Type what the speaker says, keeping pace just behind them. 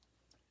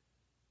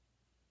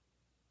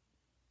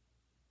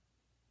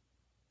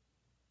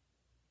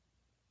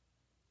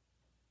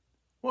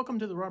Welcome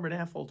to the Robert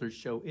Affolter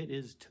Show. It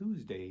is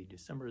Tuesday,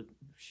 December.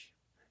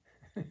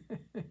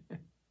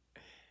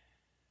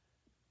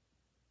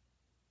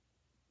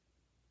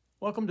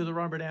 Welcome to the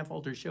Robert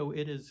Affolter Show.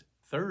 It is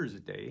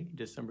Thursday,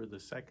 December the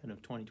 2nd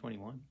of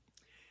 2021.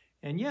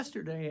 And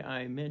yesterday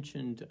I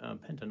mentioned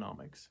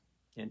pentanomics.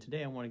 And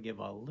today I want to give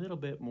a little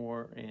bit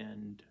more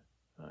and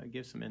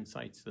give some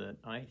insights that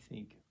I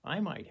think I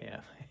might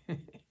have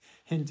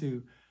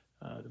into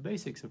the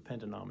basics of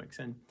pentanomics.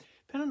 And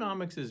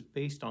pentanomics is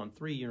based on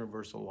three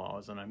universal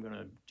laws, and I'm going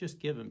to just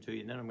give them to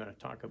you, and then I'm going to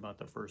talk about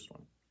the first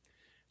one.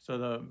 So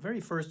the very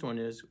first one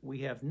is we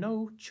have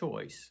no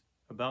choice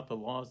about the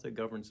laws that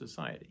govern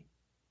society.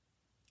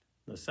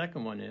 The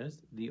second one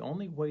is the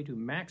only way to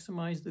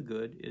maximize the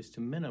good is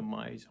to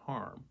minimize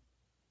harm.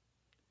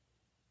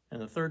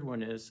 And the third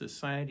one is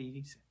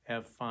societies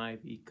have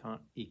five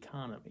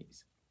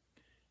economies.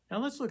 Now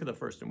let's look at the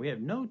first one. We have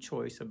no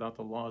choice about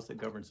the laws that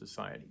govern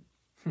society.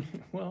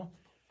 Well,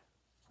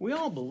 we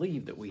all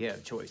believe that we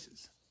have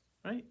choices,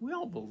 right? We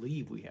all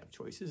believe we have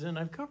choices, and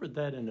I've covered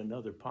that in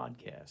another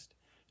podcast.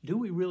 Do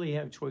we really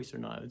have choice or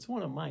not? It's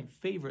one of my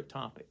favorite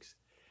topics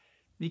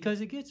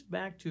because it gets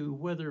back to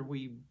whether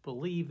we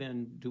believe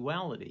in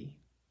duality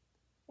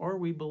or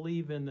we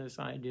believe in this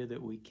idea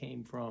that we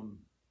came from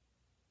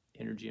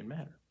energy and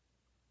matter.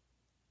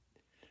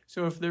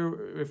 So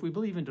if we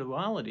believe in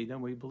duality,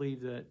 then we believe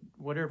that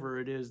whatever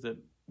it is that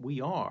we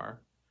are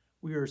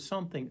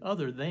something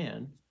other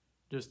than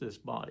just this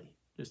body,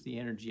 just the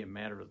energy and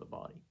matter of the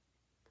body.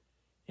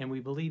 And we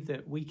believe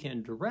that we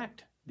can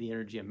direct the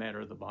energy and matter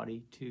of the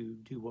body to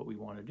do what we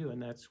want to do,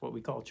 and that's what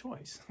we call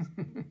choice.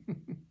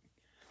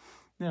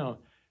 Now,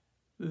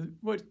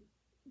 what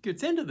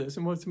gets into this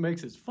and what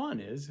makes it fun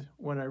is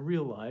when I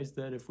realized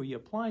that if we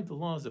applied the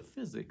laws of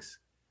physics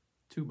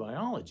to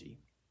biology,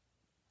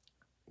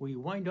 we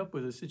wind up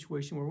with a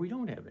situation where we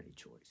don't have any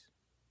choice.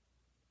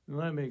 And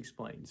let me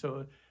explain.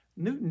 So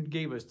Newton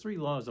gave us three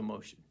laws of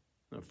motion.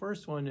 The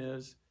first one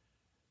is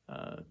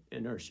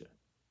inertia.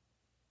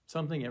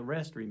 Something at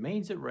rest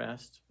remains at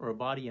rest, or a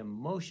body in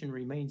motion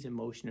remains in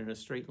motion in a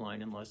straight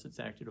line unless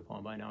it's acted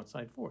upon by an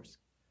outside force.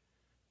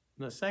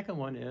 And the second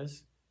one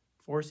is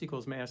force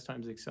equals mass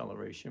times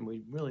acceleration.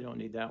 We really don't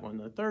need that one.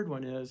 The third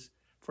one is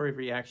for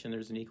every action,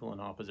 there's an equal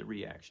and opposite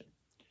reaction.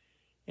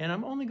 And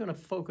I'm only going to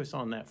focus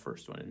on that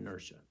first one,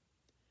 inertia,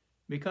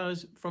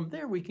 because from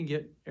there we can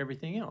get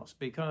everything else.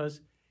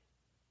 Because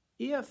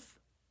if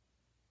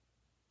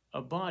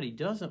a body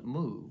doesn't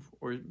move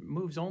or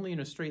moves only in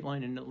a straight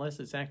line unless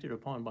it's acted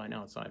upon by an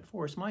outside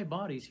force, my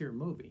body's here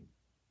moving.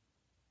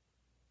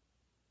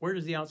 Where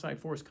does the outside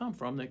force come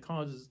from that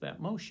causes that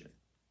motion?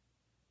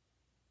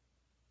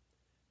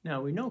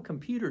 Now, we know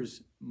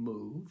computers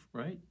move,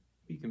 right?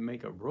 You can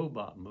make a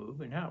robot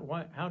move, and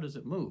how does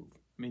it move?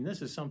 I mean,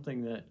 this is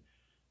something that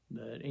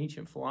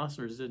ancient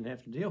philosophers didn't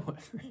have to deal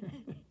with.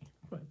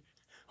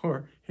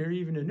 Or here,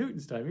 even in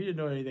Newton's time, he didn't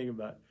know anything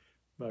about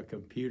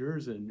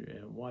computers and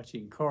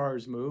watching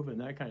cars move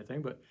and that kind of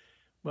thing.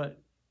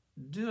 But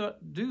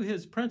do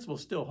his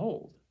principles still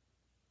hold?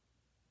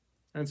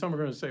 And some are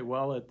going to say,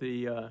 well, at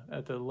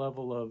the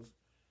level of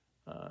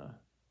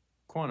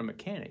quantum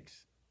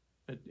mechanics,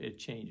 it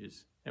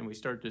changes, and we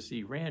start to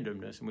see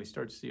randomness, and we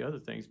start to see other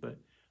things. But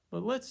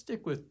let's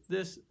stick with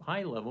this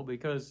high level,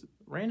 because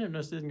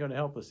randomness isn't going to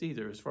help us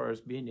either as far as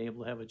being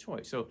able to have a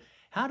choice. So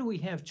how do we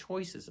have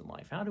choices in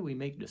life? How do we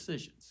make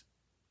decisions?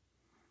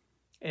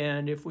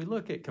 And if we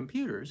look at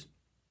computers,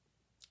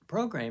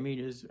 programming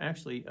is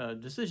actually a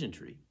decision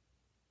tree.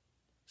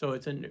 So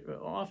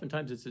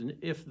oftentimes it's an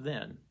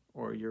if-then,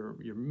 or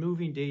you're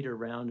moving data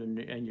around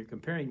and you're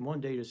comparing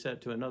one data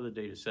set to another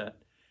data set.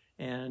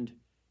 And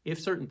if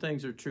certain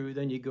things are true,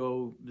 then you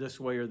go this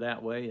way or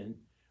that way.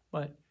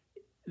 But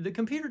the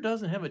computer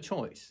doesn't have a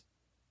choice.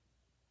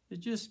 It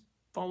just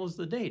follows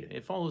the data.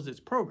 It follows its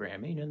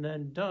programming and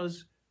then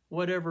does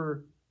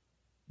whatever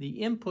the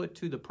input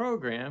to the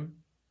program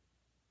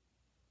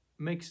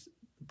makes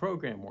the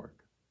program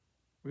work,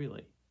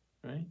 really,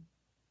 right?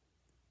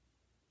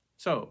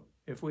 So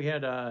if we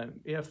had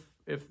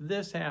if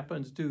this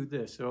happens, do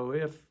this. So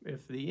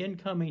if the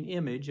incoming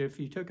image, if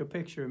you took a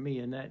picture of me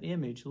and that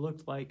image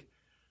looked like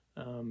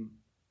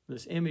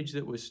this image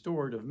that was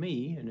stored of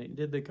me, and it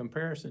did the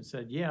comparison,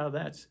 said, yeah,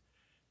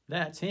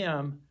 that's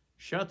him,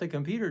 shut the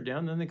computer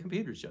down, then the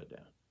computer shut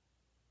down.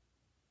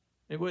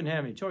 It wouldn't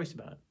have any choice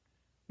about it.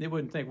 It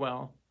wouldn't think,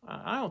 well,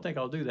 I don't think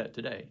I'll do that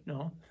today.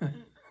 No.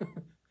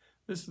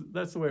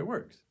 That's the way it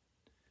works.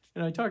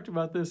 And I talked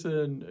about this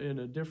in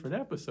a different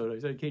episode. I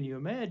said, can you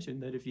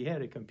imagine that if you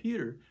had a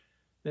computer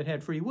that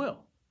had free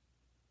will?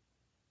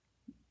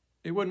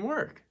 It wouldn't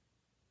work.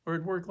 Or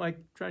it'd work like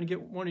trying to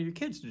get one of your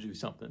kids to do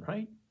something,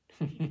 right?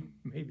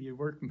 Maybe it'd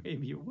work,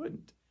 maybe it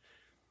wouldn't.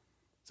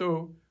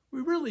 So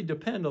we really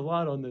depend a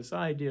lot on this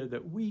idea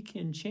that we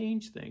can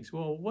change things.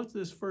 Well, what's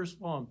this first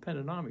law in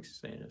pentanomics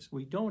saying us?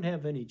 We don't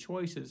have any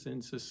choices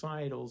in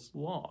society's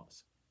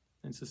laws.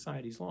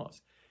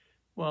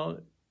 Well,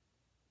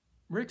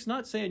 Rick's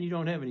not saying you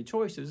don't have any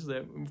choices.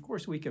 That, of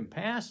course, we can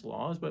pass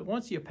laws, but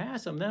once you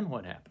pass them, then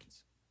what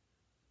happens?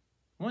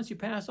 Once you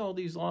pass all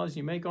these laws,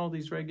 you make all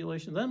these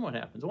regulations, then what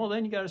happens? Well,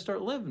 then you got to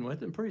start living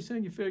with it, and pretty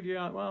soon you figure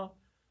out, well,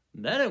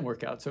 that didn't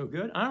work out so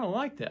good. I don't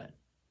like that.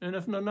 And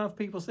if enough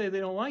people say they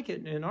don't like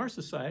it in our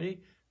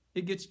society,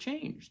 it gets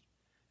changed.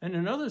 And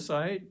in other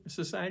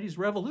societies,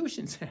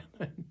 revolutions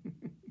happen.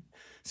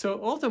 So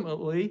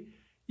ultimately,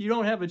 you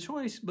don't have a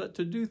choice but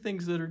to do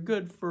things that are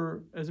good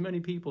for as many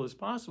people as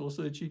possible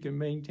so that you can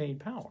maintain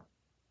power.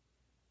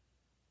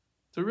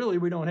 So really,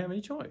 we don't have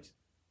any choice.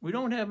 We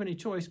don't have any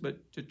choice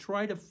but to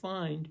try to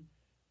find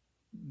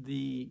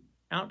the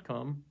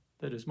outcome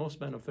that is most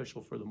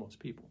beneficial for the most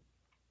people.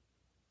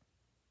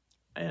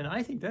 And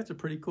I think that's a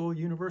pretty cool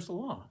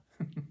universal law.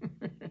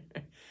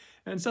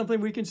 And something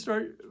we can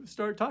start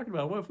talking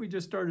about. What if we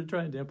just started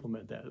trying to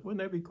implement that?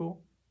 Wouldn't that be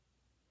cool?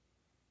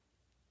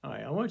 All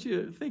right, I want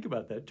you to think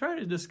about that. Try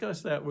to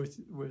discuss that with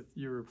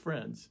your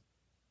friends.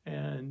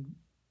 And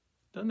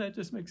doesn't that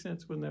just make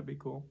sense? Wouldn't that be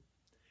cool?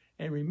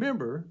 And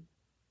remember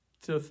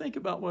to think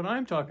about what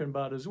I'm talking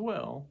about as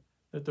well,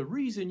 that the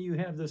reason you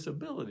have this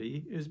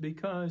ability is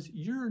because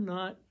you're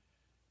not,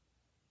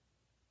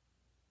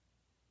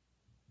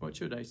 what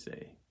should I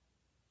say?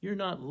 You're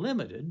not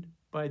limited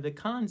by the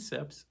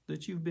concepts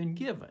that you've been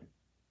given,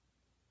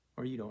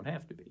 or you don't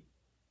have to be.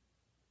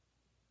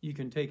 You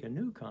can take a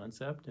new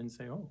concept and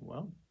say, oh,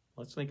 well,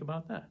 let's think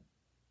about that.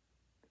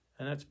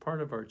 And that's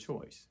part of our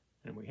choice.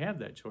 And we have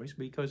that choice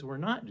because we're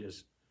not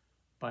just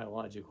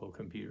biological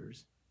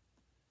computers.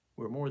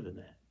 We're more than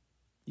that.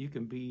 You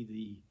can be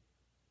the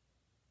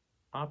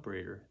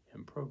operator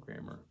and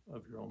programmer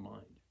of your own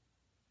mind.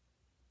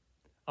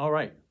 All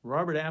right,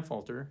 Robert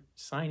Affolter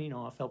signing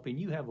off, helping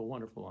you have a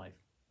wonderful life.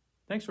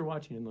 Thanks for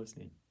watching and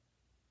listening.